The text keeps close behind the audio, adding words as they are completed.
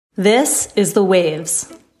This is The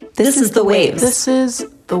Waves. This is The Waves. This is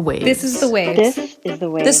The Waves. This is The Waves. This is The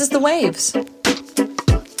Waves. This is The Waves.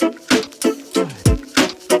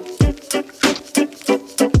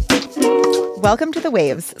 Welcome to The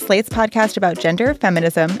Waves, Slate's podcast about gender,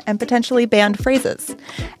 feminism, and potentially banned phrases.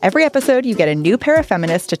 Every episode, you get a new pair of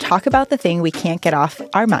feminists to talk about the thing we can't get off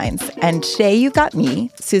our minds. And today you've got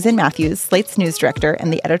me, Susan Matthews, Slate's news director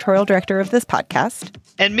and the editorial director of this podcast.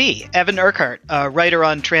 And me, Evan Urquhart, a writer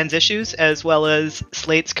on trans issues, as well as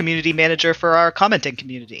Slate's community manager for our commenting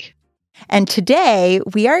community. And today,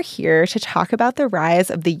 we are here to talk about the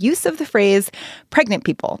rise of the use of the phrase pregnant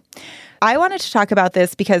people. I wanted to talk about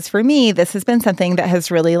this because for me, this has been something that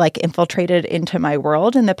has really infiltrated into my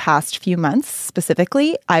world in the past few months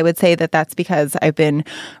specifically. I would say that that's because I've been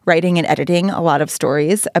writing and editing a lot of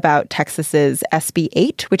stories about Texas's SB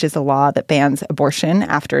 8, which is a law that bans abortion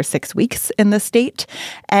after 6 weeks in the state.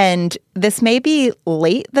 And this may be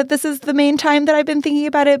late that this is the main time that I've been thinking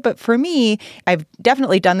about it, but for me, I've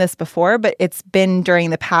definitely done this before, but it's been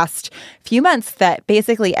during the past few months that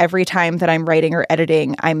basically every time that I'm writing or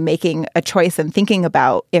editing, I'm making a choice and thinking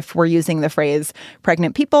about if we're using the phrase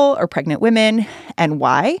pregnant people or pregnant women and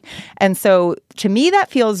why. And so to me,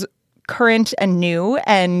 that feels current and new.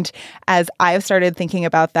 And as I've started thinking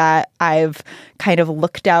about that, I've kind of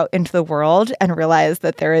looked out into the world and realized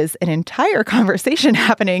that there is an entire conversation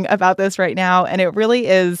happening about this right now. And it really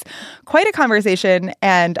is quite a conversation.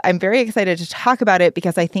 And I'm very excited to talk about it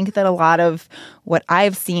because I think that a lot of what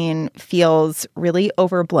I've seen feels really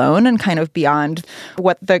overblown and kind of beyond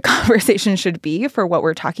what the conversation should be for what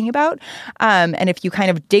we're talking about. And if you kind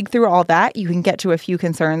of dig through all that, you can get to a few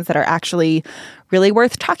concerns that are actually really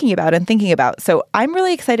worth talking about and thinking about. So I'm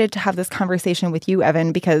really excited to have this conversation with you,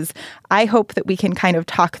 Evan, because I hope that we can kind of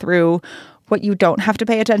talk through what you don't have to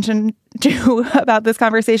pay attention to about this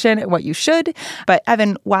conversation and what you should. But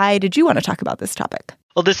Evan, why did you want to talk about this topic?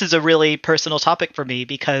 Well, this is a really personal topic for me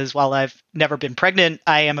because while I've never been pregnant,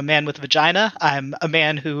 I am a man with a vagina. I'm a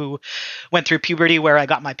man who went through puberty where I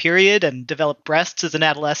got my period and developed breasts as an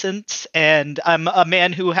adolescent. And I'm a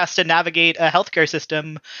man who has to navigate a healthcare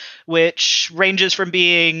system which ranges from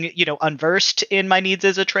being, unversed in my needs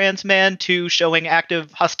as a trans man to showing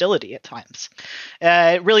active hostility at times.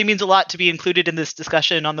 It really means a lot to be included in this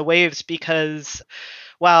discussion on The Waves because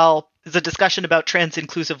while there's a discussion about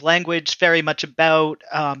trans-inclusive language, very much about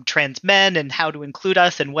trans men and how to include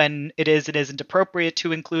us and when it is and isn't appropriate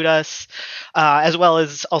to include us, as well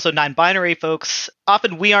as also non-binary folks.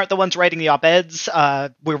 Often we aren't the ones writing the op-eds.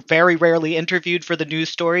 We're very rarely interviewed for the news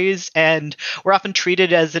stories, and we're often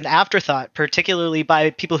treated as an afterthought, particularly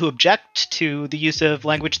by people who object to the use of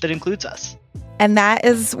language that includes us. And that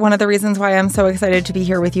is one of the reasons why I'm so excited to be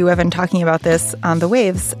here with you, Evan, talking about this on The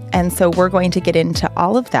Waves. And so we're going to get into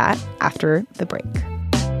all of that after the break.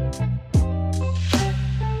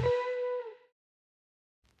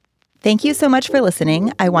 Thank you so much for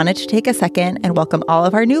listening. I wanted to take a second and welcome all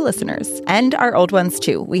of our new listeners and our old ones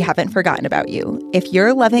too. We haven't forgotten about you. If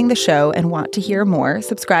you're loving the show and want to hear more,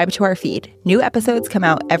 subscribe to our feed. New episodes come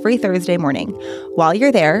out every Thursday morning. While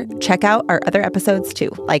you're there, check out our other episodes too,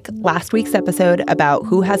 like last week's episode about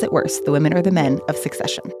who has it worse, the women or the men of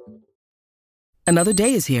Succession. Another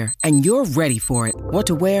day is here and you're ready for it. What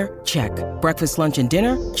to wear? Check. Breakfast, lunch, and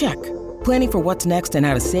dinner? Check. Planning for what's next and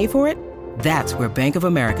how to save for it? That's where Bank of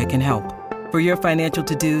America can help. For your financial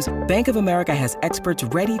to-dos, Bank of America has experts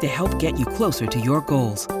ready to help get you closer to your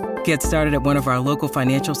goals. Get started at one of our local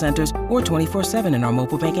financial centers or 24/7 in our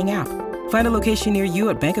mobile banking app. Find a location near you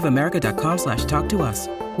at bankofamerica.com/talktous.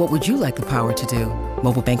 What would you like the power to do?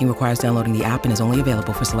 Mobile banking requires downloading the app and is only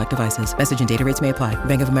available for select devices. Message and data rates may apply.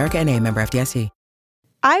 Bank of America N.A., member FDIC.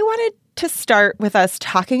 I wanted to start with us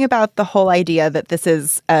talking about the whole idea that this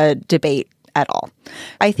is a debate at all.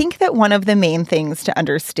 I think that one of the main things to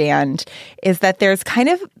understand is that there's kind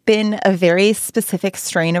of been a very specific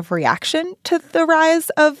strain of reaction to the rise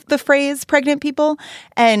of the phrase pregnant people.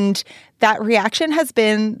 And that reaction has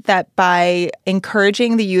been that by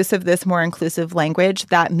encouraging the use of this more inclusive language,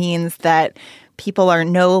 that means that people are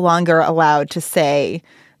no longer allowed to say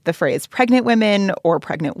the phrase pregnant women or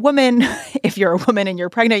pregnant woman. If you're a woman and you're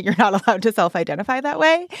pregnant, you're not allowed to self-identify that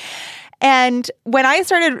way. And when I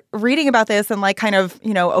started reading about this and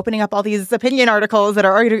opening up all these opinion articles that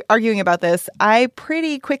are arguing about this, I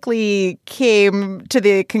pretty quickly came to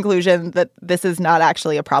the conclusion that this is not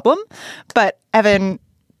actually a problem. But Evan,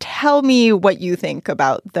 tell me what you think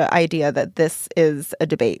about the idea that this is a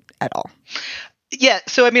debate at all. Yeah,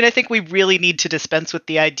 so I mean, I think we really need to dispense with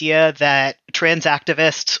the idea that trans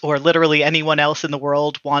activists or literally anyone else in the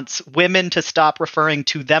world wants women to stop referring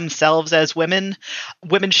to themselves as women.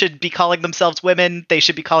 Women should be calling themselves women. They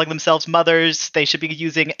should be calling themselves mothers. They should be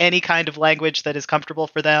using any kind of language that is comfortable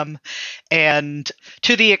for them. And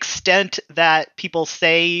to the extent that people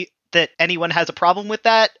say that anyone has a problem with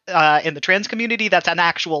that in the trans community, that's an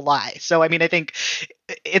actual lie. So, I mean, I think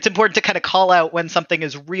it's important to kind of call out when something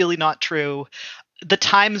is really not true. The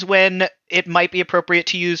times when it might be appropriate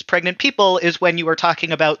to use pregnant people is when you are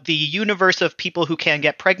talking about the universe of people who can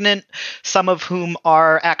get pregnant, some of whom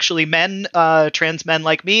are actually men, trans men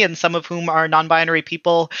like me, and some of whom are non-binary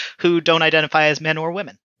people who don't identify as men or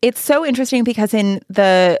women. It's so interesting because in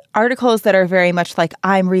the articles that are very much like,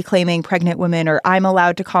 I'm reclaiming pregnant women or I'm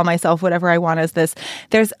allowed to call myself whatever I want as this,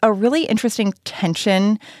 there's a really interesting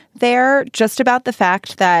tension there just about the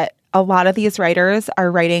fact that a lot of these writers are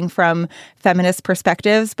writing from feminist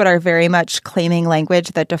perspectives, but are very much claiming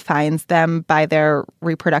language that defines them by their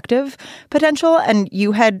reproductive potential. And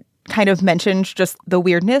you had kind of mentioned just the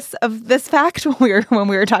weirdness of this fact when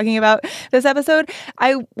we were talking about this episode.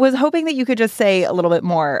 I was hoping that you could just say a little bit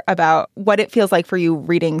more about what it feels like for you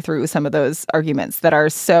reading through some of those arguments that are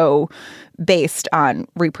so based on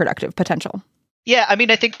reproductive potential. Yeah, I mean,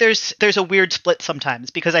 I think there's a weird split sometimes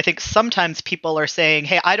because I think sometimes people are saying,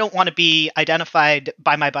 hey, I don't want to be identified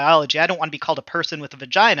by my biology. I don't want to be called a person with a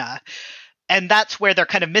vagina. And that's where they're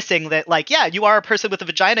kind of missing that, like, yeah, you are a person with a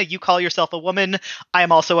vagina. You call yourself a woman. I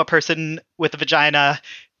am also a person with a vagina.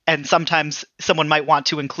 And sometimes someone might want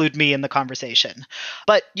to include me in the conversation.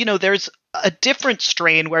 But, you know, there's a different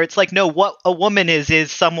strain where it's like, no, what a woman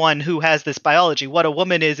is someone who has this biology. What a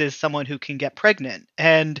woman is someone who can get pregnant.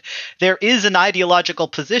 And there is an ideological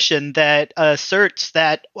position that asserts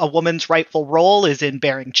that a woman's rightful role is in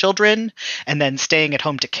bearing children and then staying at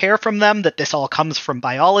home to care from them, that this all comes from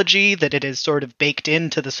biology, that it is sort of baked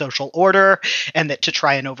into the social order, and that to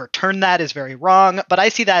try and overturn that is very wrong. But I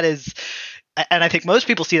see that as, and I think most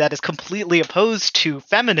people see that as completely opposed to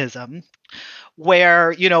feminism,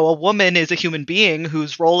 where, you know, a woman is a human being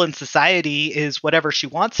whose role in society is whatever she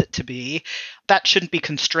wants it to be. That shouldn't be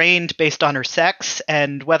constrained based on her sex,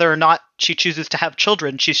 and whether or not she chooses to have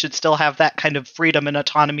children, she should still have that kind of freedom and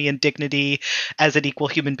autonomy and dignity as an equal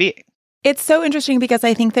human being. It's so interesting because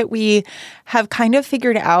I think that we have kind of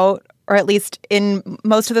figured out, or at least in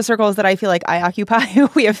most of the circles that I feel like I occupy,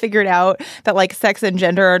 we have figured out that like sex and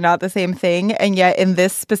gender are not the same thing. And yet in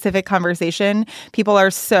this specific conversation, people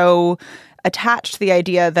are so attached to the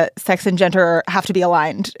idea that sex and gender have to be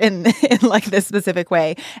aligned in like this specific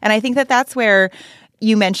way. And I think that that's where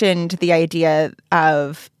you mentioned the idea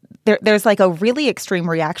of there's like a really extreme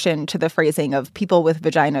reaction to the phrasing of people with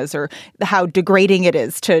vaginas, or how degrading it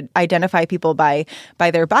is to identify people by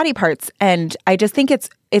their body parts. And I just think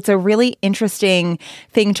it's a really interesting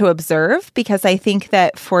thing to observe, because I think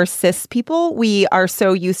that for cis people, we are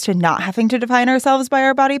so used to not having to define ourselves by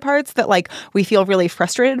our body parts that like we feel really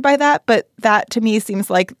frustrated by that. But that to me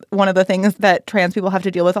seems like one of the things that trans people have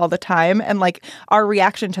to deal with all the time. And like our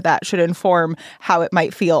reaction to that should inform how it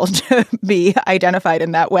might feel to be identified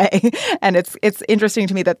in that way. And it's interesting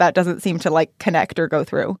to me that that doesn't seem to like connect or go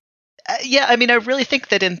through. Yeah, I mean, I really think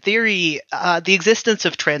that in theory, the existence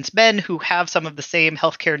of trans men who have some of the same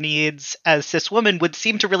healthcare needs as cis women would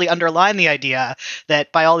seem to really underline the idea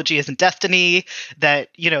that biology isn't destiny, that,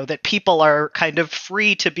 you know, that people are kind of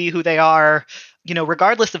free to be who they are, you know,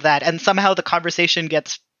 regardless of that. And somehow the conversation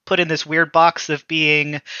gets put in this weird box of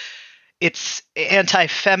being, it's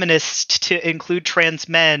anti-feminist to include trans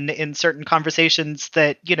men in certain conversations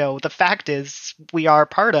that, you know, the fact is we are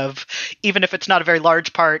part of, even if it's not a very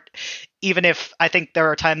large part, even if I think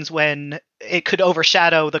there are times when it could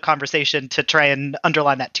overshadow the conversation to try and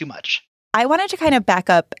underline that too much. I wanted to kind of back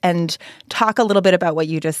up and talk a little bit about what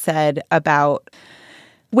you just said about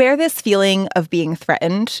where this feeling of being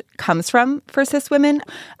threatened comes from for cis women.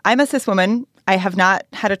 I'm a cis woman. I have not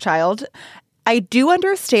had a child. I do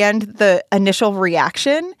understand the initial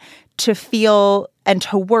reaction to feel and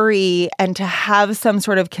to worry and to have some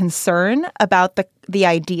sort of concern about the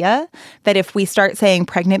idea that if we start saying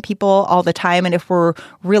pregnant people all the time, and if we're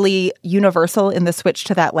really universal in the switch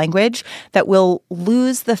to that language, that we'll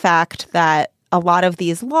lose the fact that a lot of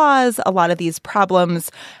these laws, a lot of these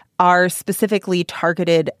problems are specifically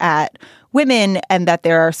targeted at women, and that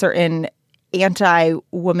there are certain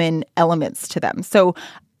anti-woman elements to them. So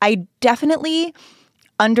I definitely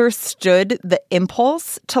understood the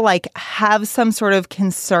impulse to like have some sort of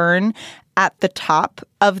concern at the top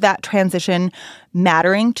of that transition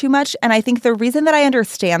mattering too much. And I think the reason that I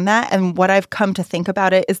understand that, and what I've come to think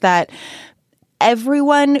about it, is that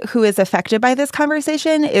everyone who is affected by this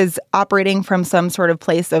conversation is operating from some sort of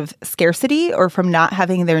place of scarcity or from not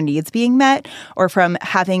having their needs being met or from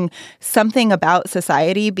having something about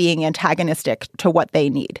society being antagonistic to what they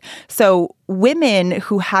need. So women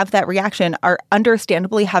who have that reaction are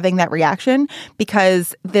understandably having that reaction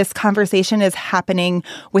because this conversation is happening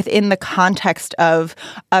within the context of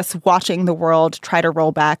us watching the world try to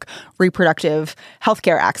roll back reproductive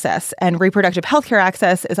healthcare access. And reproductive healthcare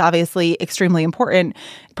access is obviously extremely important,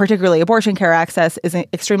 particularly abortion care access is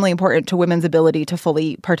extremely important to women's ability to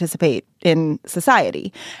fully participate in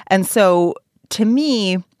society. And so to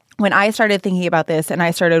me, when I started thinking about this and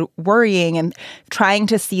I started worrying and trying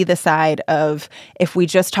to see the side of if we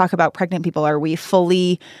just talk about pregnant people, are we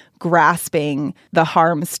fully grasping the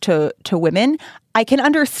harms to women? I can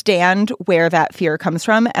understand where that fear comes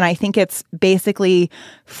from. And I think it's basically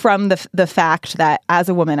from the fact that as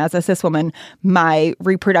a woman, as a cis woman, my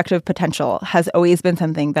reproductive potential has always been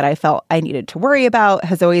something that I felt I needed to worry about,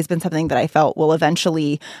 has always been something that I felt will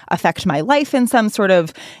eventually affect my life in some sort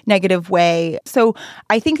of negative way. So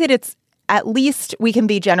I think that it's at least we can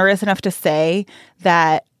be generous enough to say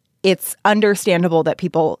that it's understandable that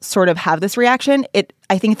people sort of have this reaction.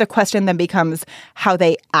 I think the question then becomes how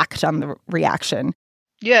they act on the reaction.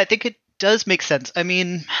 Yeah, I think it does make sense. I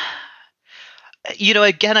mean,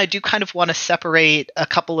 again, I do kind of want to separate a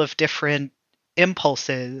couple of different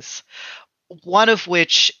impulses. One of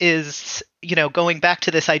which is, going back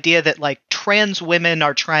to this idea that like trans women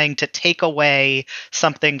are trying to take away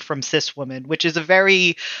something from cis women, which is a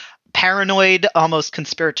very paranoid, almost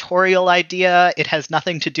conspiratorial idea. It has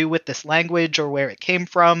nothing to do with this language or where it came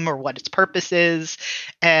from or what its purpose is.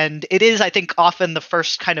 And it is, I think, often the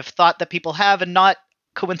first kind of thought that people have, and not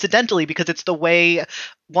coincidentally, because it's the way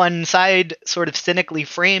one side sort of cynically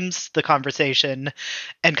frames the conversation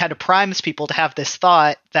and kind of primes people to have this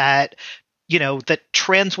thought that, that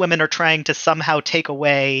trans women are trying to somehow take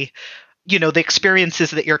away the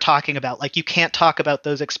experiences that you're talking about. Like, you can't talk about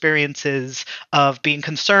those experiences of being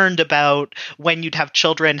concerned about when you'd have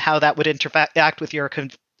children, how that would interact with your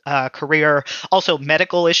career. Also,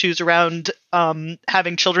 medical issues around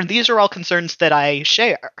having children. These are all concerns that I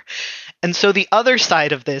share. And so the other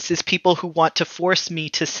side of this is people who want to force me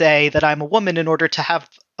to say that I'm a woman in order to have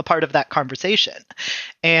a part of that conversation.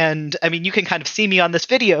 And I mean, you can kind of see me on this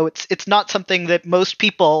video. It's not something that most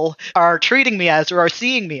people are treating me as or are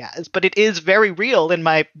seeing me as, but it is very real in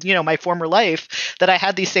my, my former life that I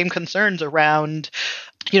had these same concerns around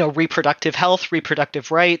reproductive health, reproductive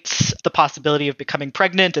rights, the possibility of becoming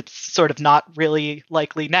pregnant. It's sort of not really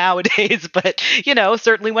likely nowadays, but,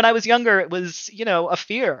 certainly when I was younger, it was, a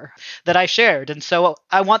fear that I shared. And so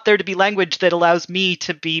I want there to be language that allows me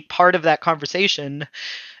to be part of that conversation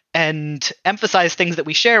and emphasize things that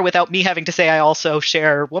we share without me having to say I also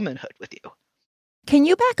share womanhood with you. Can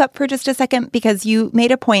you back up for just a second? Because you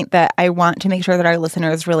made a point that I want to make sure that our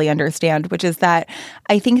listeners really understand, which is that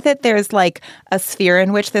I think that there's like a sphere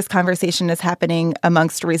in which this conversation is happening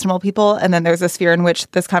amongst reasonable people. And then there's a sphere in which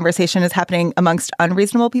this conversation is happening amongst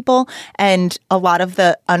unreasonable people. And a lot of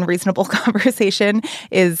the unreasonable conversation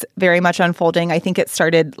is very much unfolding. I think it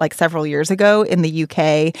started like several years ago in the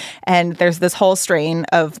UK. And there's this whole strain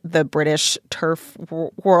of the British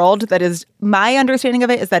TERF world that is, my understanding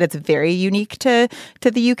of it is that it's very unique to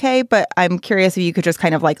the UK, but I'm curious if you could just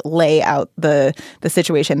kind of like lay out the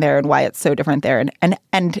situation there and why it's so different there.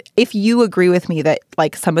 And if you agree with me that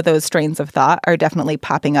like some of those strains of thought are definitely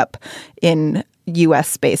popping up in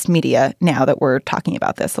US-based media now that we're talking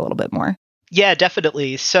about this a little bit more. Yeah,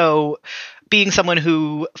 definitely. So being someone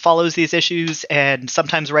who follows these issues and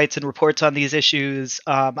sometimes writes and reports on these issues,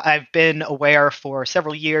 I've been aware for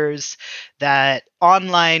several years that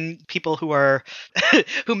online people who are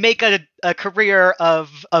who make a career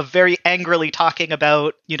of very angrily talking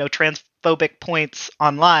about, transphobic points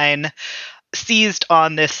online seized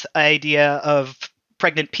on this idea of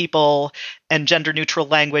pregnant people and gender neutral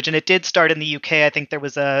language. And it did start in the UK. I think there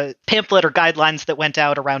was a pamphlet or guidelines that went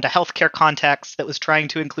out around a healthcare context that was trying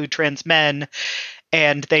to include trans men.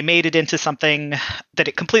 And they made it into something that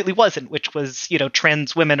it completely wasn't, which was,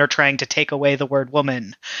 trans women are trying to take away the word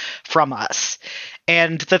woman from us.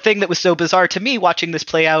 And the thing that was so bizarre to me watching this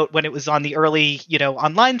play out when it was on the early,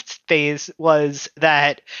 online phase was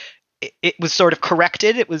that it was sort of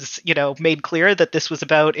corrected. It was, made clear that this was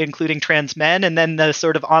about including trans men. And then the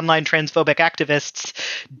sort of online transphobic activists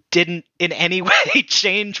didn't in any way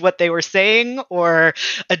change what they were saying or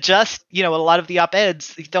adjust, a lot of the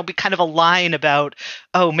op-eds. There'll be kind of a line about,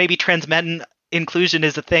 oh, maybe trans men inclusion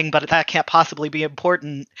is a thing, but that can't possibly be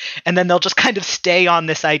important. And then they'll just kind of stay on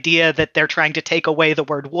this idea that they're trying to take away the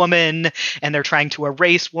word woman and they're trying to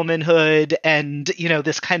erase womanhood. And,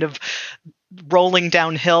 this kind of rolling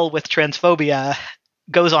downhill with transphobia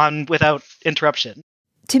goes on without interruption.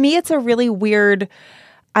 To me, it's a really weird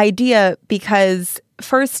idea because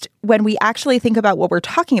first, when we actually think about what we're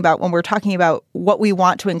talking about, when we're talking about what we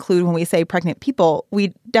want to include when we say pregnant people,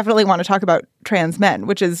 we definitely want to talk about trans men,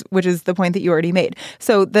 which is the point that you already made.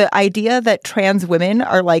 So the idea that trans women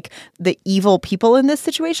are like the evil people in this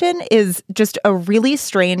situation is just a really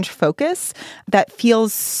strange focus that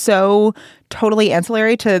feels so totally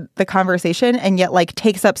ancillary to the conversation and yet like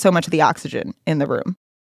takes up so much of the oxygen in the room.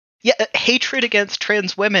 Yeah, hatred against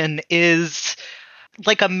trans women is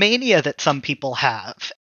like a mania that some people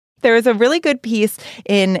have. There was a really good piece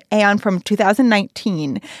in Aeon from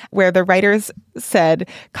 2019 where the writers said,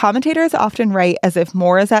 commentators often write as if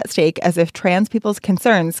more is at stake, as if trans people's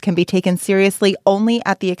concerns can be taken seriously only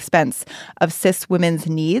at the expense of cis women's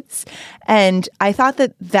needs. And I thought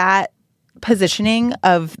that positioning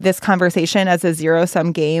of this conversation as a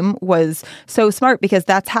zero-sum game was so smart because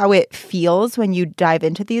that's how it feels when you dive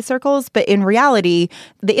into these circles. But in reality,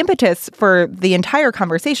 the impetus for the entire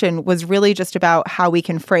conversation was really just about how we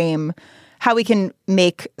can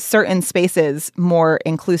make certain spaces more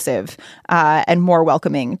inclusive and more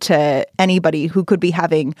welcoming to anybody who could be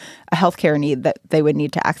having a healthcare need that they would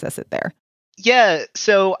need to access it there. Yeah,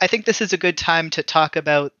 so I think this is a good time to talk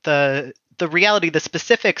about the reality, the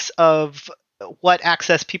specifics of what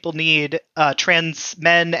access people need, trans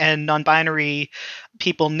men and non-binary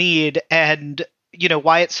people need, and,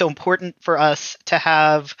 why it's so important for us to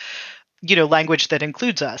have, language that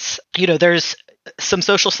includes us. There's some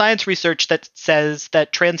social science research that says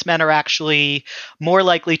that trans men are actually more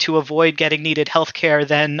likely to avoid getting needed healthcare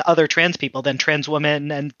than other trans people, than trans women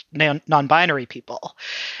and non-binary people.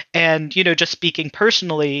 And, just speaking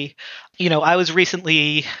personally, I was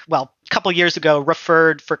recently, a couple years ago,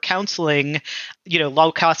 referred for counseling,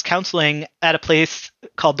 low-cost counseling at a place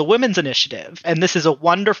called the Women's Initiative. And this is a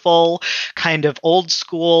wonderful kind of old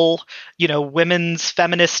school, women's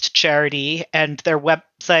feminist charity. And their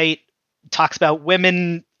website talks about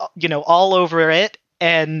women, all over it.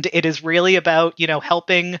 And it is really about,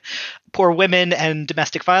 helping poor women and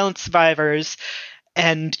domestic violence survivors.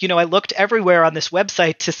 And, I looked everywhere on this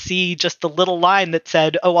website to see just the little line that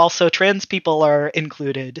said, oh, also trans people are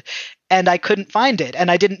included. And I couldn't find it. And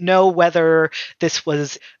I didn't know whether this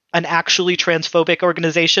was an actually transphobic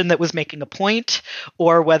organization that was making a point,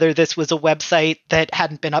 or whether this was a website that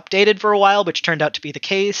hadn't been updated for a while, which turned out to be the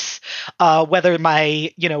case, whether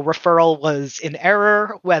my, referral was in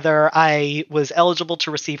error, whether I was eligible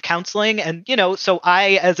to receive counseling. And, so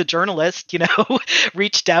I, as a journalist,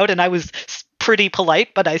 reached out, and I was pretty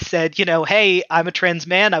polite, but I said, hey, I'm a trans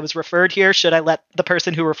man. I was referred here. Should I let the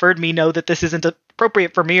person who referred me know that this isn't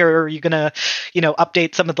appropriate for me, or are you going to,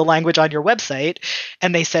 update some of the language on your website?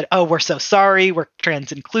 And they said, oh, we're so sorry. We're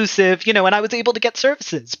trans inclusive, and I was able to get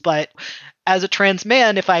services. But as a trans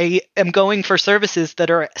man, if I am going for services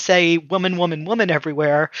that are, say, woman, woman, woman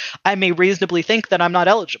everywhere, I may reasonably think that I'm not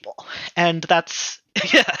eligible. And that's,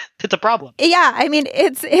 it's a problem. Yeah, I mean,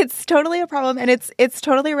 it's totally a problem, and it's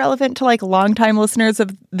totally relevant to like longtime listeners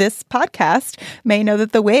of this podcast may know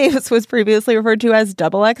that The Waves was previously referred to as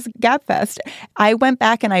XX Gabfest. I went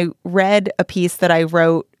back and I read a piece that I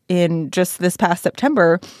wrote in just this past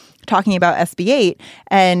September talking about SB8,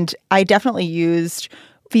 and I definitely used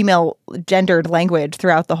female gendered language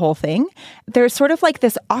throughout the whole thing. There's sort of like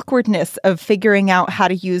this awkwardness of figuring out how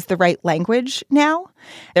to use the right language now.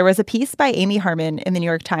 There was a piece by Amy Harmon in the New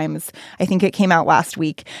York Times, I think it came out last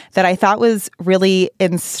week, that I thought was really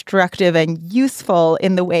instructive and useful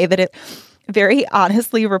in the way that it very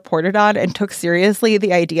honestly reported on and took seriously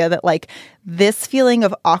the idea that like this feeling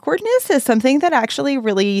of awkwardness is something that actually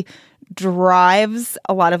really drives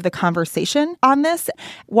a lot of the conversation on this.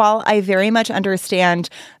 While I very much understand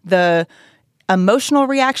the emotional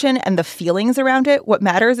reaction and the feelings around it, what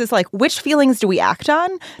matters is like, which feelings do we act on?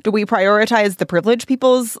 Do we prioritize the privileged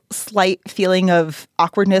people's slight feeling of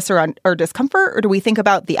awkwardness or discomfort? Or do we think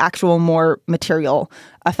about the actual more material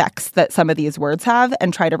effects that some of these words have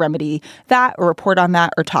and try to remedy that or report on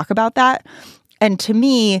that or talk about that? And to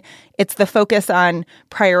me, it's the focus on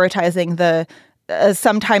prioritizing the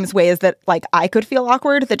sometimes ways that like I could feel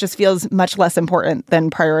awkward that just feels much less important than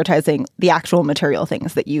prioritizing the actual material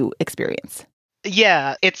things that you experience.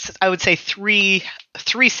 Yeah, it's, I would say, three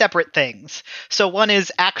separate things. So one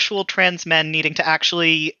is actual trans men needing to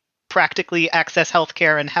actually practically access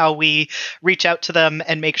healthcare and how we reach out to them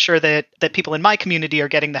and make sure that people in my community are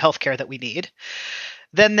getting the healthcare that we need.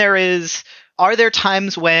 Then there is, are there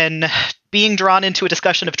times when being drawn into a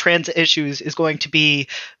discussion of trans issues is going to be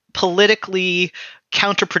politically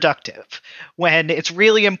counterproductive, when it's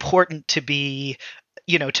really important to be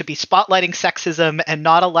spotlighting sexism and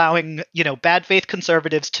not allowing, bad faith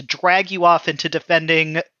conservatives to drag you off into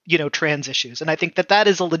defending, trans issues. And I think that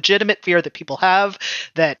is a legitimate fear that people have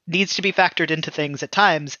that needs to be factored into things at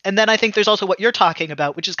times. And then I think there's also what you're talking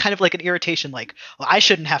about, which is kind of like an irritation, like, well, I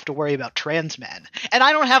shouldn't have to worry about trans men. And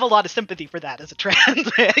I don't have a lot of sympathy for that as a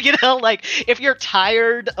trans man, like if you're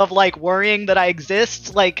tired of like worrying that I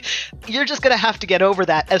exist, like you're just going to have to get over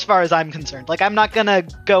that as far as I'm concerned. Like I'm not going to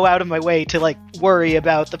go out of my way to like worry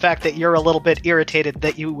about the fact that you're a little bit irritated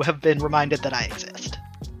that you have been reminded that I exist.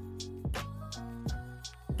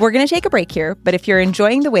 We're going to take a break here, but if you're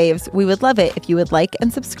enjoying The Waves, we would love it if you would like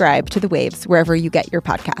and subscribe to The Waves wherever you get your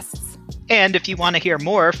podcasts. And if you want to hear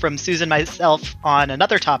more from Susan and myself on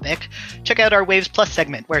another topic, check out our Waves Plus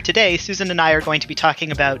segment, where today Susan and I are going to be talking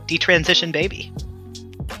about Detransition Baby.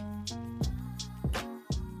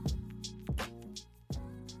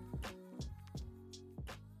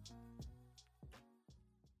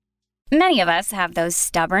 Many of us have those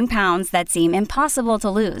stubborn pounds that seem impossible to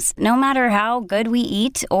lose, no matter how good we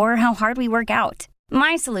eat or how hard we work out.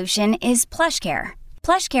 My solution is PlushCare.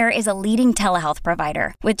 PlushCare is a leading telehealth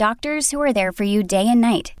provider with doctors who are there for you day and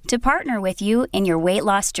night to partner with you in your weight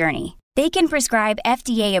loss journey. They can prescribe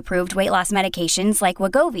FDA-approved weight loss medications like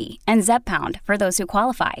Wegovy and Zepbound for those who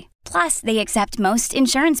qualify. Plus, they accept most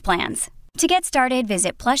insurance plans. To get started,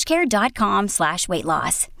 visit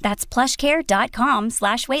plushcare.com/weightloss. That's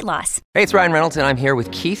plushcare.com/weightloss. Hey, it's Ryan Reynolds, and I'm here with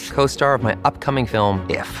Keith, co-star of my upcoming film,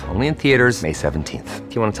 If, only in theaters May 17th.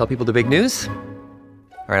 Do you want to tell people the big news?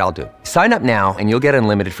 All right, I'll do it. Sign up now and you'll get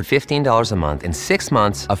unlimited for $15 a month and 6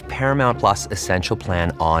 months of Paramount Plus Essential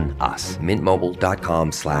Plan on us.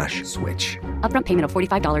 MintMobile.com/switch. Upfront payment of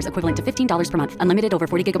 $45 equivalent to $15 per month. Unlimited over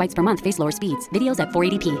 40 gigabytes per month. Face lower speeds. Videos at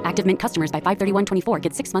 480p. Active Mint customers by 531.24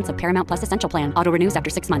 get 6 months of Paramount Plus Essential Plan. Auto renews after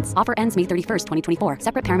 6 months. Offer ends May 31st, 2024.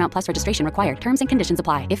 Separate Paramount Plus registration required. Terms and conditions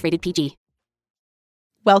apply if rated PG.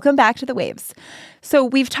 Welcome back to The Waves. So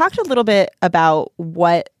we've talked a little bit about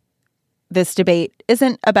what this debate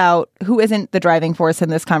isn't about, who isn't the driving force in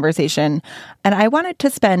this conversation. And I wanted to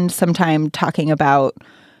spend some time talking about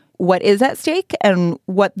what is at stake and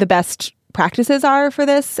what the best practices are for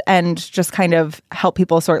this, and just kind of help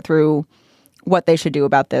people sort through what they should do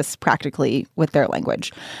about this practically with their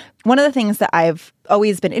language. One of the things that I've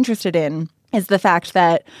always been interested in is the fact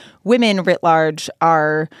that women writ large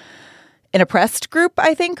are an oppressed group,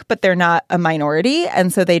 I think, but they're not a minority.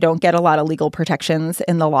 And so they don't get a lot of legal protections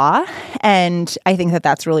in the law. And I think that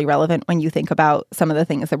that's really relevant when you think about some of the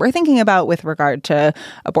things that we're thinking about with regard to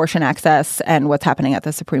abortion access and what's happening at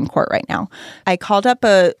the Supreme Court right now. I called up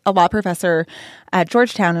a law professor at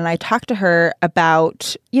Georgetown and I talked to her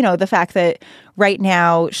about, the fact that right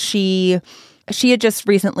now she had just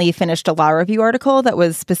recently finished a law review article that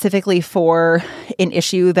was specifically for an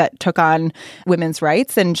issue that took on women's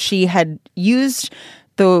rights. And she had used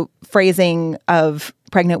the phrasing of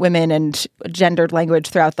pregnant women and gendered language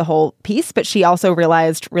throughout the whole piece. But she also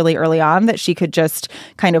realized really early on that she could just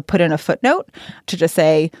kind of put in a footnote to just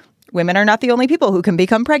say, women are not the only people who can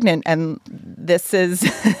become pregnant. And this is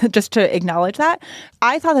just to acknowledge that.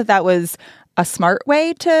 I thought that was a smart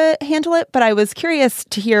way to handle it, but I was curious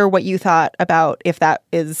to hear what you thought about if that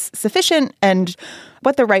is sufficient and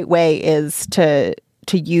what the right way is to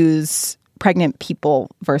use pregnant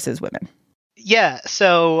people versus women. Yeah,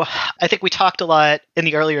 so I think we talked a lot in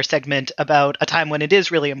the earlier segment about a time when it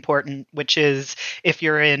is really important, which is if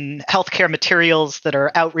you're in healthcare materials that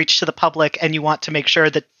are outreach to the public and you want to make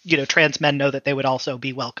sure that, trans men know that they would also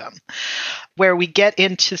be welcome. Where we get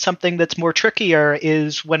into something that's more trickier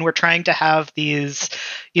is when we're trying to have these,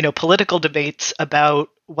 political debates about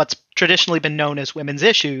what's traditionally been known as women's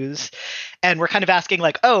issues. And we're kind of asking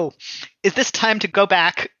like, oh, is this time to go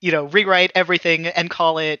back, rewrite everything and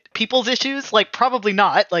call it people's issues? Like, probably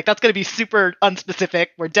not. Like, that's going to be super unspecific.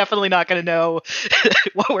 We're definitely not going to know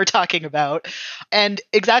what we're talking about. And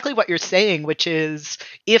exactly what you're saying, which is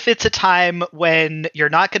if it's a time when you're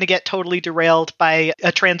not going to get totally derailed by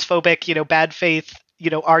a transphobic, bad faith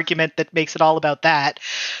argument that makes it all about that,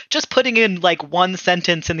 just putting in like one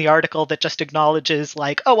sentence in the article that just acknowledges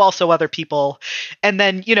like, oh, also other people, and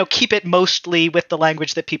then, keep it mostly with the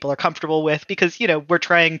language that people are comfortable with, because, we're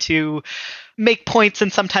trying to make points,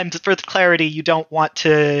 and sometimes for clarity, you don't want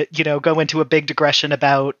to, go into a big digression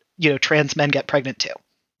about, trans men get pregnant too.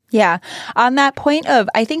 Yeah. On that point of,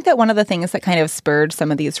 I think that one of the things that kind of spurred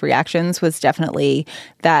some of these reactions was definitely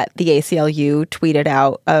that the ACLU tweeted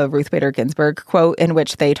out a Ruth Bader Ginsburg quote in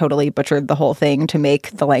which they totally butchered the whole thing to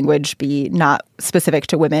make the language be not specific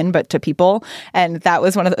to women, but to people. And that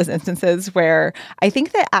was one of those instances where I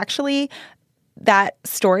think that actually that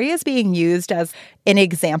story is being used as an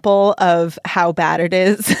example of how bad it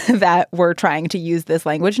is that we're trying to use this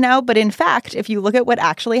language now. But in fact, if you look at what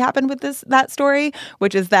actually happened with that story,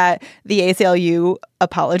 which is that the ACLU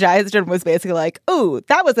apologized and was basically like, oh,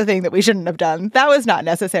 that was a thing that we shouldn't have done. That was not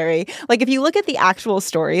necessary. Like, if you look at the actual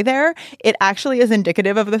story there, it actually is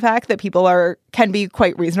indicative of the fact that people can be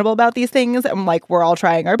quite reasonable about these things. And like, we're all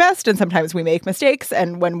trying our best. And sometimes we make mistakes.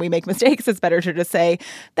 And when we make mistakes, it's better to just say,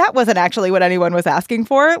 that wasn't actually what anyone was asking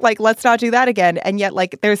for. Like, let's not do that again. And yet,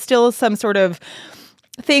 like, there's still some sort of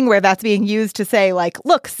thing where that's being used to say, like,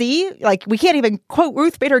 look, see, like, we can't even quote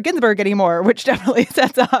Ruth Bader Ginsburg anymore, which definitely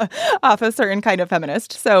sets off a certain kind of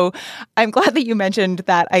feminist. So I'm glad that you mentioned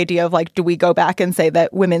that idea of, like, do we go back and say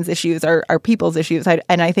that women's issues are people's issues?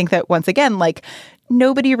 And I think that, once again, like,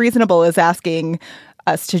 nobody reasonable is asking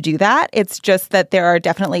us to do that. It's just that there are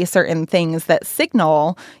definitely certain things that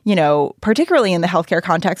signal, particularly in the healthcare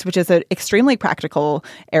context, which is an extremely practical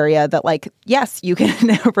area, that, like, yes, you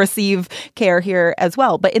can receive care here as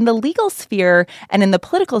well. But in the legal sphere and in the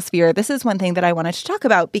political sphere, this is one thing that I wanted to talk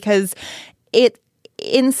about, because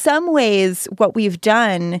in some ways, what we've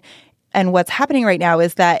done and what's happening right now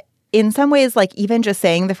is that in some ways, like, even just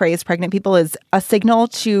saying the phrase pregnant people is a signal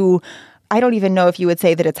to, I don't even know if you would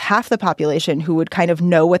say that it's half the population who would kind of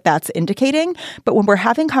know what that's indicating. But when we're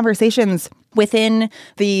having conversations within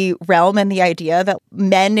the realm and the idea that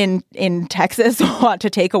men in Texas want to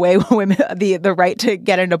take away women the right to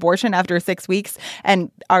get an abortion after 6 weeks and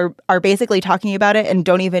are basically talking about it and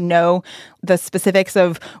don't even know the specifics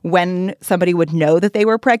of when somebody would know that they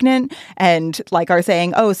were pregnant, and like are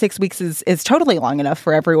saying, oh, 6 weeks is totally long enough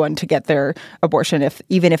for everyone to get their abortion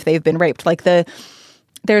even if they've been raped. Like,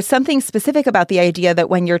 there's something specific about the idea that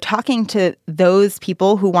when you're talking to those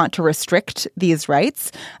people who want to restrict these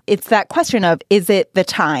rights, it's that question of, is it the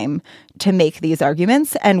time to make these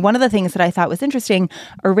arguments? And one of the things that I thought was interesting,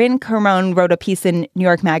 Erin Carmon wrote a piece in New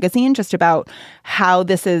York Magazine just about how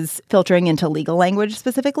this is filtering into legal language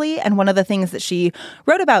specifically. And one of the things that she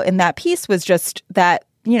wrote about in that piece was just that,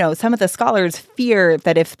 some of the scholars fear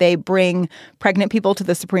that if they bring pregnant people to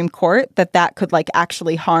the Supreme Court, that could, like,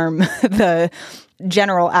 actually harm the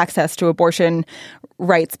general access to abortion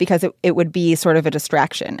rights, because it would be sort of a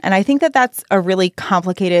distraction. And I think that that's a really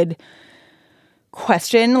complicated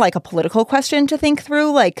question, like a political question to think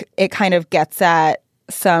through. Like, it kind of gets at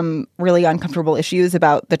some really uncomfortable issues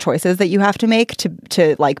about the choices that you have to make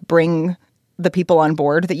to like bring the people on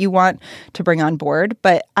board that you want to bring on board.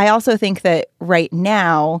 But I also think that right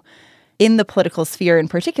now, in the political sphere in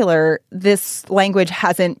particular, this language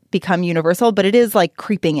hasn't become universal, but it is, like,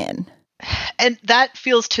 creeping in. And that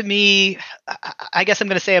feels to me, I guess I'm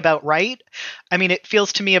going to say about right. I mean, it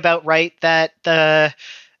feels to me about right that the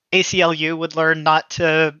ACLU would learn not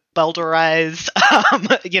to Belderize,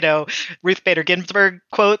 Ruth Bader Ginsburg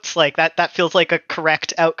quotes. Like, that feels like a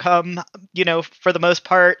correct outcome, for the most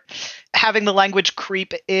part. Having the language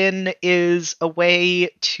creep in is a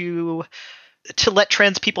way to let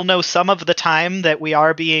trans people know some of the time that we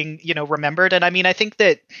are being, remembered. And I mean, I think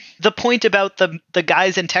that the point about the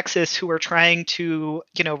guys in Texas who are trying to,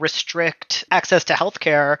 restrict access to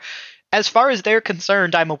healthcare, as far as they're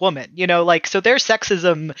concerned, I'm a woman, so their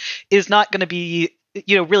sexism is not going to be,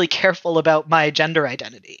 really careful about my gender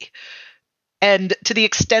identity. And to the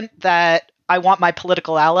extent that I want my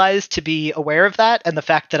political allies to be aware of that, and the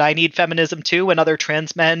fact that I need feminism too, and other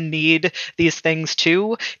trans men need these things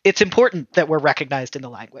too, it's important that we're recognized in the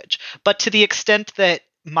language. But to the extent that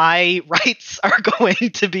my rights are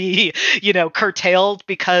going to be, curtailed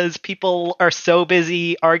because people are so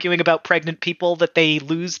busy arguing about pregnant people that they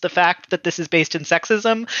lose the fact that this is based in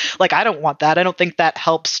sexism, like, I don't want that. I don't think that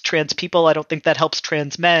helps trans people. I don't think that helps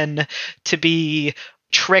trans men to be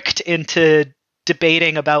tricked into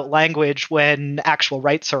debating about language when actual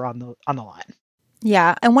rights are on the line.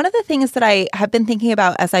 Yeah. And one of the things that I have been thinking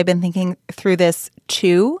about as I've been thinking through this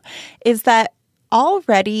too is that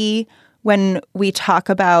already when we talk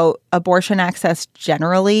about abortion access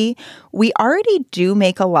generally, we already do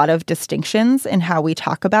make a lot of distinctions in how we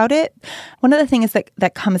talk about it. One of the things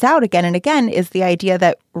that comes out again and again is the idea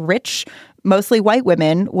that rich, mostly white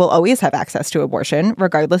women will always have access to abortion,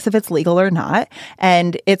 regardless if it's legal or not.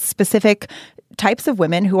 And it's specific types of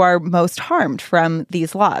women who are most harmed from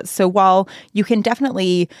these laws. So while you can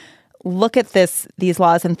definitely look at these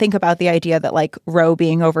laws and think about the idea that, like, Roe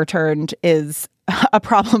being overturned is a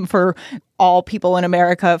problem for all people in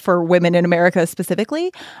America, for women in America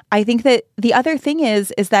specifically. I think that the other thing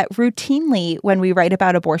is that routinely when we write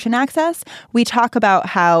about abortion access, we talk about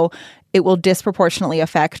how it will disproportionately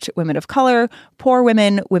affect women of color, poor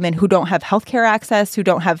women, women who don't have healthcare access, who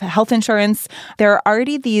don't have health insurance. There are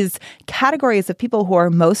already these categories of people who are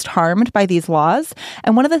most harmed by these laws.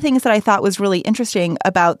 And one of the things that I thought was really interesting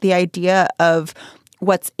about the idea of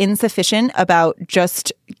what's insufficient about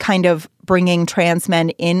just kind of bringing trans men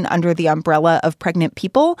in under the umbrella of pregnant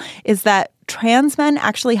people is that trans men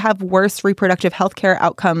actually have worse reproductive health care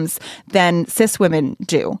outcomes than cis women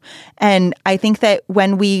do. And I think that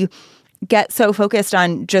when we get so focused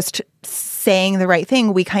on just saying the right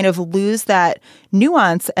thing, we kind of lose that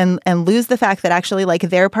nuance and lose the fact that actually like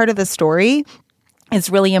their part of the story is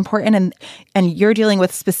really important, and you're dealing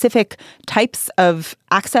with specific types of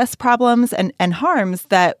access problems and harms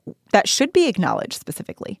that should be acknowledged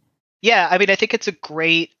specifically. Yeah, I mean, I think it's a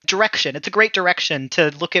great direction. It's a great direction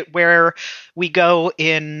to look at where we go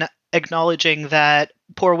in acknowledging that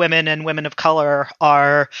poor women and women of color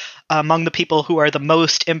are among the people who are the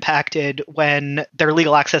most impacted when their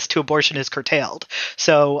legal access to abortion is curtailed.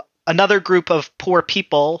 So another group of poor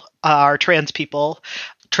people are trans people.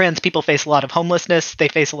 Trans people face a lot of homelessness. They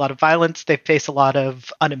face a lot of violence. They face a lot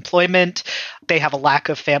of unemployment. They have a lack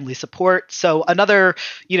of family support. So another,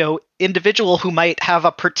 individual who might have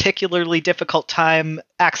a particularly difficult time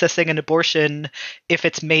accessing an abortion if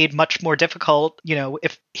it's made much more difficult,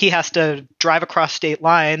 if he has to drive across state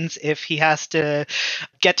lines, if he has to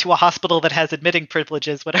get to a hospital that has admitting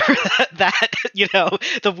privileges, whatever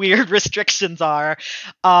the weird restrictions are,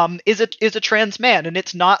 is a trans man. And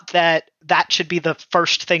it's not that should be the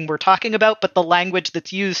first thing we're talking about, but the language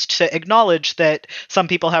that's used to acknowledge that some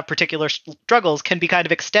people have particular struggles can be kind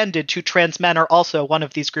of extended to trans men are also one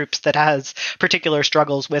of these groups that has particular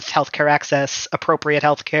struggles with healthcare access, appropriate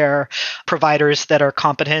healthcare, providers that are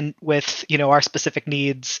competent with, our specific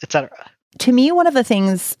needs, et cetera. To me, one of the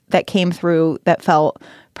things that came through that felt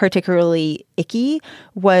particularly icky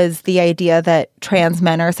was the idea that trans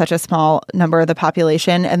men are such a small number of the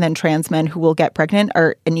population, and then trans men who will get pregnant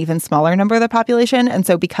are an even smaller number of the population. And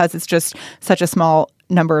so because it's just such a small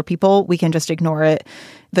number of people, we can just ignore it.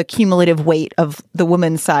 The cumulative weight of the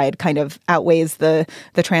woman's side kind of outweighs the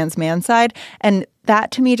trans man side. And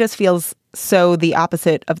that to me just feels so the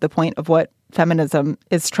opposite of the point of what feminism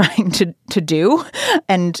is trying to do.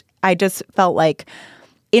 And I just felt like,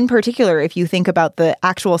 in particular, if you think about the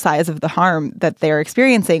actual size of the harm that they're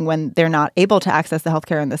experiencing when they're not able to access the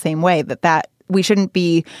healthcare in the same way, that we shouldn't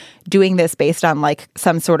be doing this based on like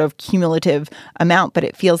some sort of cumulative amount. But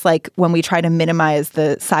it feels like when we try to minimize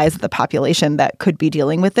the size of the population that could be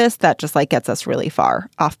dealing with this, that just like gets us really far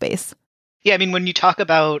off base. Yeah, I mean, when you talk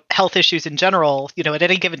about health issues in general, at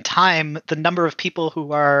any given time, the number of people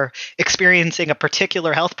who are experiencing a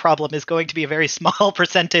particular health problem is going to be a very small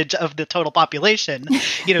percentage of the total population.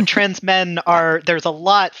 Trans men there's a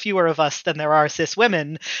lot fewer of us than there are cis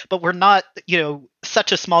women, but we're not,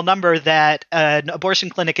 such a small number that an abortion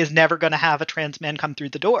clinic is never going to have a trans man come through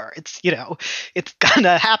the door. It's, it's going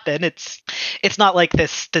to happen. It's not like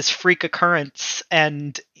this freak occurrence.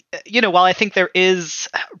 And while I think there is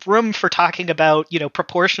room for talking about,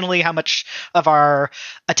 proportionally how much of our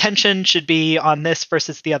attention should be on this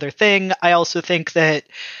versus the other thing, I also think that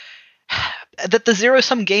the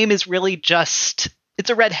zero-sum game is really just,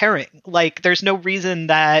 it's a red herring. Like, there's no reason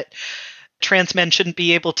that trans men shouldn't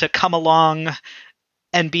be able to come along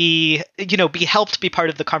and be helped be part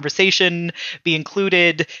of the conversation, be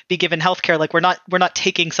included, be given healthcare. Like, we're not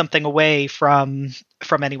taking something away from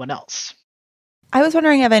anyone else. I was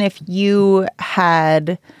wondering, Evan, if you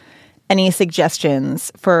had any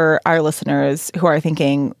suggestions for our listeners who are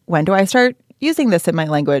thinking, when do I start using this in my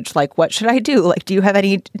language? Like, what should I do? Like, do you have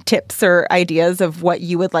any tips or ideas of what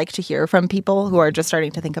you would like to hear from people who are just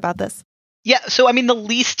starting to think about this? Yeah, so I mean, the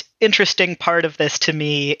least interesting part of this to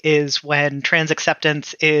me is when trans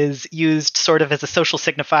acceptance is used sort of as a social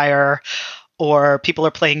signifier, or people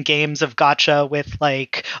are playing games of gotcha with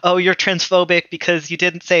like, oh, you're transphobic because you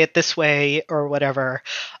didn't say it this way or whatever.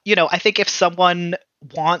 I think if someone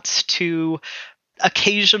wants to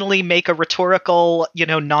occasionally make a rhetorical,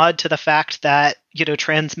 nod to the fact that,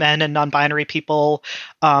 trans men and non-binary people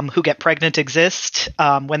who get pregnant exist,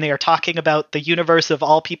 when they are talking about the universe of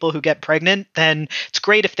all people who get pregnant, then it's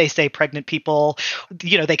great if they say pregnant people.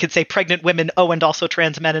 They could say pregnant women, and also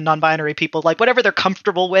trans men and non-binary people, like whatever they're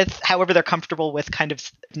comfortable with, however they're comfortable with kind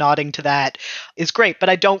of nodding to that is great. But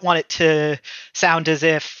I don't want it to sound as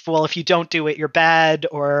if, well, if you don't do it, you're bad,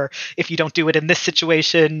 or if you don't do it in this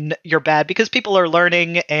situation, you're bad, because people are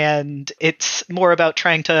learning, and it's more about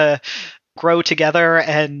trying to grow together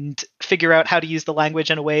and figure out how to use the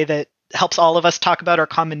language in a way that helps all of us talk about our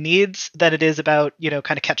common needs than it is about,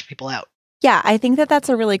 kind of catch people out. Yeah, I think that that's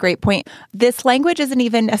a really great point. This language isn't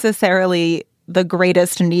even necessarily the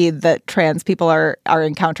greatest need that trans people are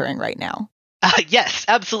encountering right now. Yes,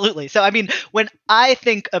 absolutely. So, when I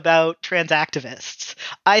think about trans activists,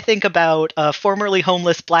 I think about a formerly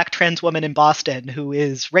homeless Black trans woman in Boston who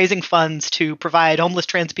is raising funds to provide homeless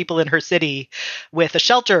trans people in her city with a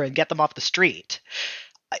shelter and get them off the street.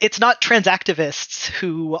 It's not trans activists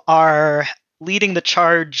who are leading the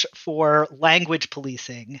charge for language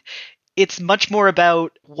policing. It's much more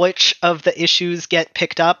about which of the issues get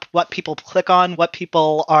picked up, what people click on, what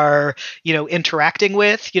people are, interacting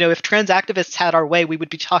with. If trans activists had our way, we would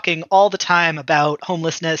be talking all the time about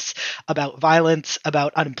homelessness, about violence,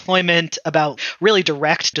 about unemployment, about really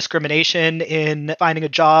direct discrimination in finding a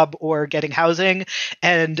job or getting housing,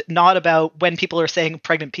 and not about when people are saying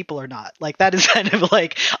pregnant people or not. Like, that is kind of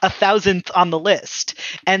like 1,000th on the list.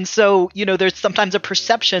 And so, there's sometimes a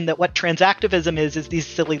perception that what trans activism is these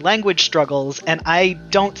silly language struggles, and I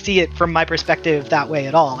don't see it from my perspective that way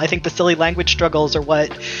at all. I think the silly language struggles are what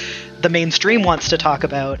the mainstream wants to talk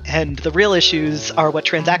about, and the real issues are what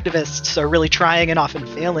trans activists are really trying and often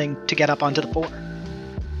failing to get up onto the fore.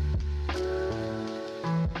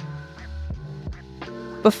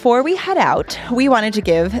 Before we head out, we wanted to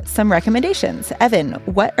give some recommendations. Evan,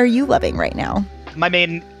 what are you loving right now? My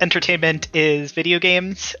main entertainment is video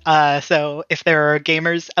games. So if there are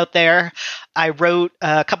gamers out there, I wrote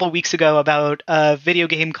a couple weeks ago about a video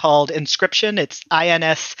game called Inscryption. It's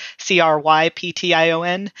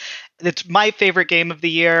INSCRYPTION. It's my favorite game of the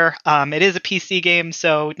year. It is a PC game,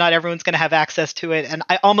 so not everyone's going to have access to it. And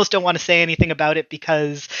I almost don't want to say anything about it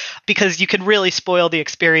because you can really spoil the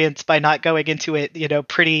experience by not going into it,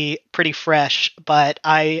 pretty fresh. But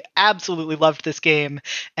I absolutely loved this game,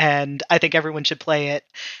 and I think everyone should play it.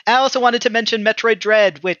 I also wanted to mention Metroid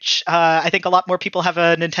Dread, which I think a lot more people have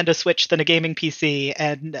a Nintendo Switch than a gaming PC.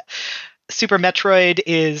 And Super Metroid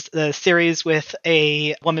is the series with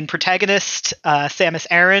a woman protagonist, Samus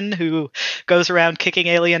Aran, who goes around kicking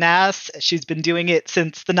alien ass. She's been doing it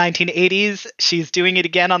since the 1980s. She's doing it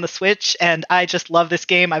again on the Switch, and I just love this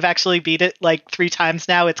game. I've actually beat it like 3 times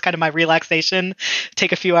now. It's kind of my relaxation.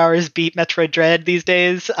 Take a few hours, beat Metroid Dread these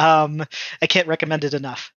days. I can't recommend it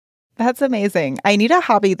enough. That's amazing. I need a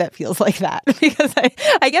hobby that feels like that, because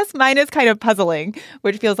I guess mine is kind of puzzling,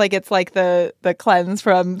 which feels like it's like the cleanse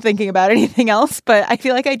from thinking about anything else. But I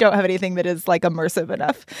feel like I don't have anything that is like immersive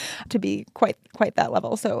enough to be quite that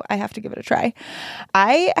level. So I have to give it a try.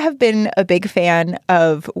 I have been a big fan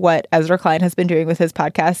of what Ezra Klein has been doing with his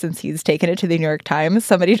podcast since he's taken it to the New York Times.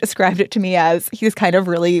 Somebody described it to me as he's kind of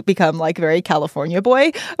really become like very California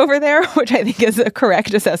boy over there, which I think is a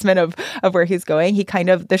correct assessment of where he's going.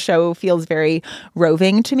 The show feels very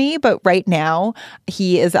roving to me, but right now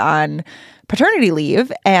he is on paternity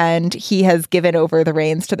leave and he has given over the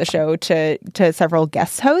reins to the show to several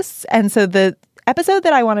guest hosts. And so the episode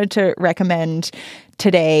that I wanted to recommend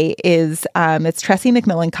today is it's Tressie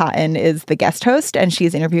McMillan Cottom is the guest host, and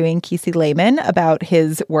she's interviewing Kisi Lehman about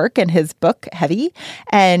his work and his book Heavy.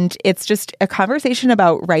 And it's just a conversation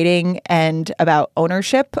about writing and about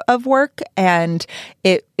ownership of work, and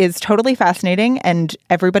it is totally fascinating and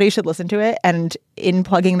everybody should listen to it. And in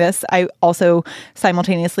plugging this, I also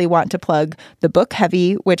simultaneously want to plug the book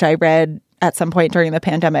Heavy, which I read at some point during the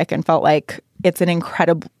pandemic and felt like it's an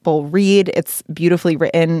incredible read. It's beautifully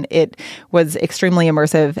written. It was extremely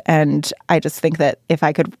immersive. And I just think that if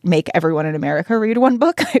I could make everyone in America read one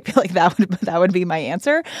book, I feel like that would be my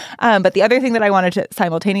answer. But the other thing that I wanted to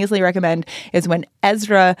simultaneously recommend is when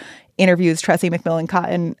Ezra interviews Tressie McMillan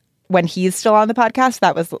Cottom, when he's still on the podcast,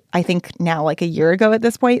 that was, I think, now like a year ago at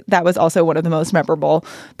this point. That was also one of the most memorable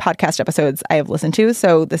podcast episodes I have listened to.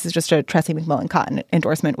 So this is just a Tressie McMillan Cottom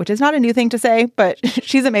endorsement, which is not a new thing to say, but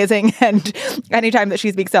she's amazing. And anytime that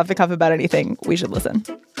she speaks off the cuff about anything, we should listen.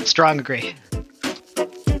 Strong agree.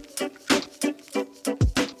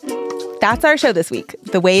 That's our show this week.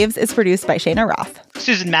 The Waves is produced by Shayna Roth.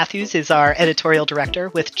 Susan Matthews is our editorial director,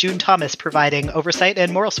 with June Thomas providing oversight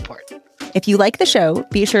and moral support. If you like the show,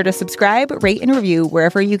 be sure to subscribe, rate, and review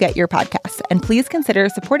wherever you get your podcasts. And please consider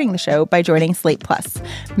supporting the show by joining Slate Plus.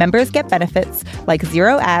 Members get benefits like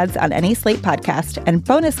 0 ads on any Slate podcast and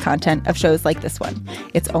bonus content of shows like this one.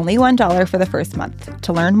 It's only $1 for the first month.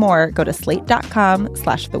 To learn more, go to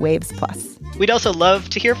slate.com/thewavesplus. We'd also love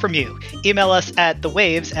to hear from you. Email us at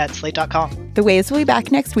thewaves@slate.com. The Waves will be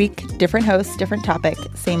back next week. Different host, different topic,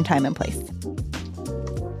 same time and place.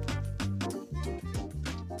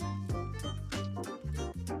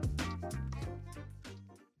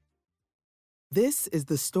 This is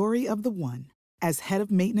the story of the one. As head of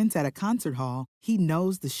maintenance at a concert hall, he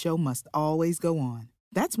knows the show must always go on.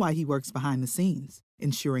 That's why he works behind the scenes,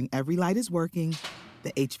 ensuring every light is working,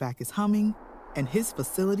 the HVAC is humming, and his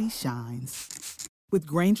facility shines. With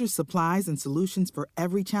Grainger's supplies and solutions for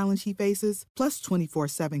every challenge he faces, plus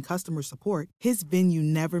 24/7 customer support, his venue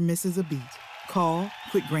never misses a beat. Call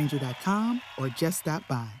quickgrainger.com or just stop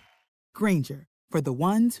by. Grainger, for the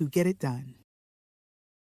ones who get it done.